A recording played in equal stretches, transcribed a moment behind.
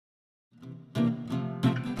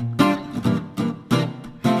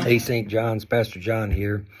Hey, St. John's, Pastor John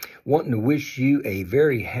here, wanting to wish you a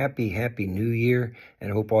very happy new year,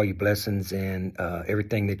 and I hope all your blessings and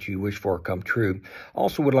everything that you wish for come true.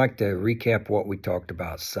 Also would like to recap what we talked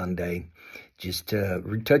about Sunday, just to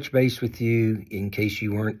touch base with you in case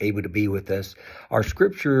you weren't able to be with us. Our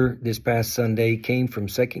scripture this past Sunday came from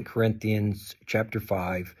 2 Corinthians chapter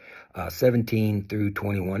 5, 17 through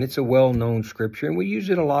 21. It's a well-known scripture, and we use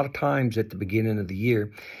it a lot of times at the beginning of the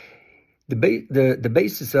year. The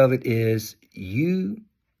basis of it is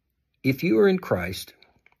if you are in Christ,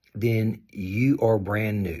 then you are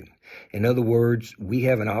brand new. In other words, we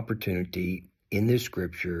have an opportunity in this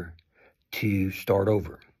scripture to start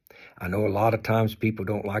over. I know a lot of times people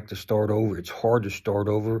don't like to start over. It's hard to start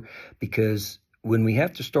over because when we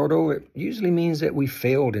have to start over, it usually means that we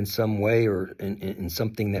failed in some way or in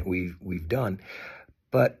something that we've done.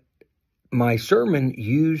 But my sermon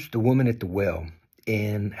used the woman at the well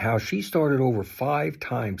and how she started over 5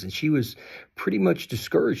 times, and she was pretty much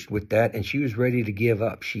discouraged with that, and she was ready to give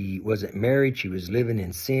up. She wasn't married. She was living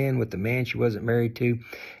in sin with the man she wasn't married to,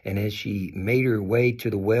 and as she made her way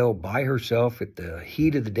to the well by herself at the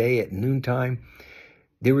heat of the day at noontime,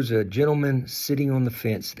 there was a gentleman sitting on the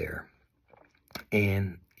fence there,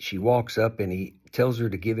 and she walks up, and he tells her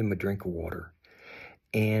to give him a drink of water,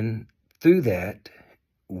 and through that,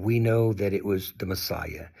 we know that it was the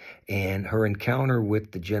Messiah, and her encounter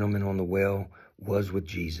with the gentleman on the well was with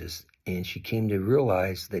Jesus, and she came to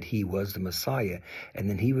realize that he was the Messiah, and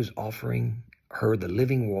then he was offering her the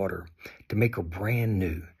living water to make her brand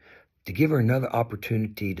new, to give her another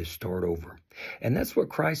opportunity to start over. And that's what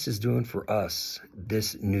Christ is doing for us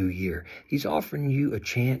this new year. He's offering you a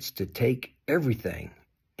chance to take everything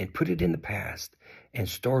and put it in the past and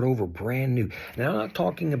start over brand new. Now, I'm not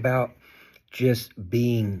talking about just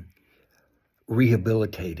being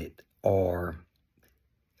rehabilitated but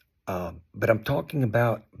I'm talking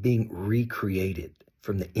about being recreated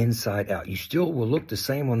from the inside out. You still will look the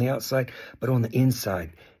same on the outside, but on the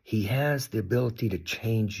inside, he has the ability to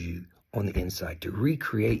change you on the inside, to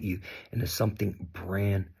recreate you into something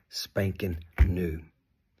brand spanking new.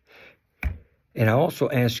 And I also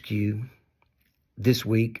ask you this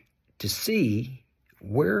week to see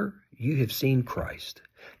where you have seen Christ.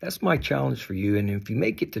 That's my challenge for you. And if you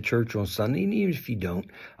make it to church on Sunday, and even if you don't,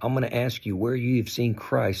 I'm going to ask you where you have seen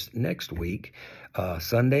Christ next week,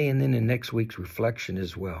 Sunday, and then in next week's reflection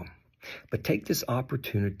as well. But take this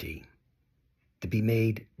opportunity to be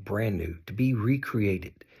made brand new, to be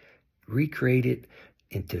recreated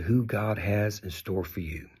into who God has in store for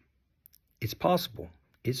you. It's possible.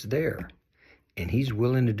 It's there. And he's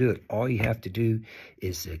willing to do it. All you have to do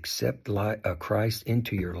is accept Christ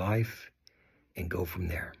into your life and go from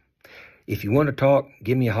there. If you want to talk,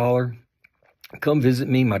 give me a holler. Come visit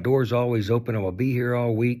me. My door's always open. I will be here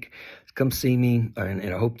all week. Come see me, and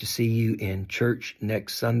I hope to see you in church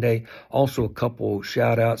next Sunday. Also, a couple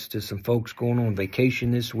shout-outs to some folks going on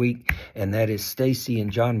vacation this week, and that is Stacy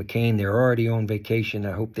and John McCain. They're already on vacation.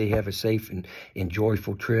 I hope they have a safe and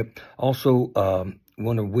joyful trip. Also,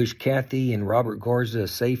 want to wish Kathy and Robert Garza a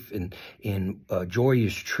safe and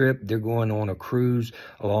joyous trip. They're going on a cruise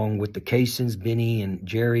along with the Caissons, Benny and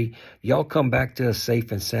Jerry. Y'all come back to us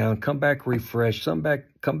safe and sound. Come back refreshed.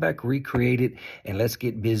 Come back recreated, and let's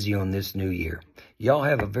get busy on this new year. Y'all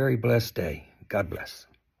have a very blessed day. God bless.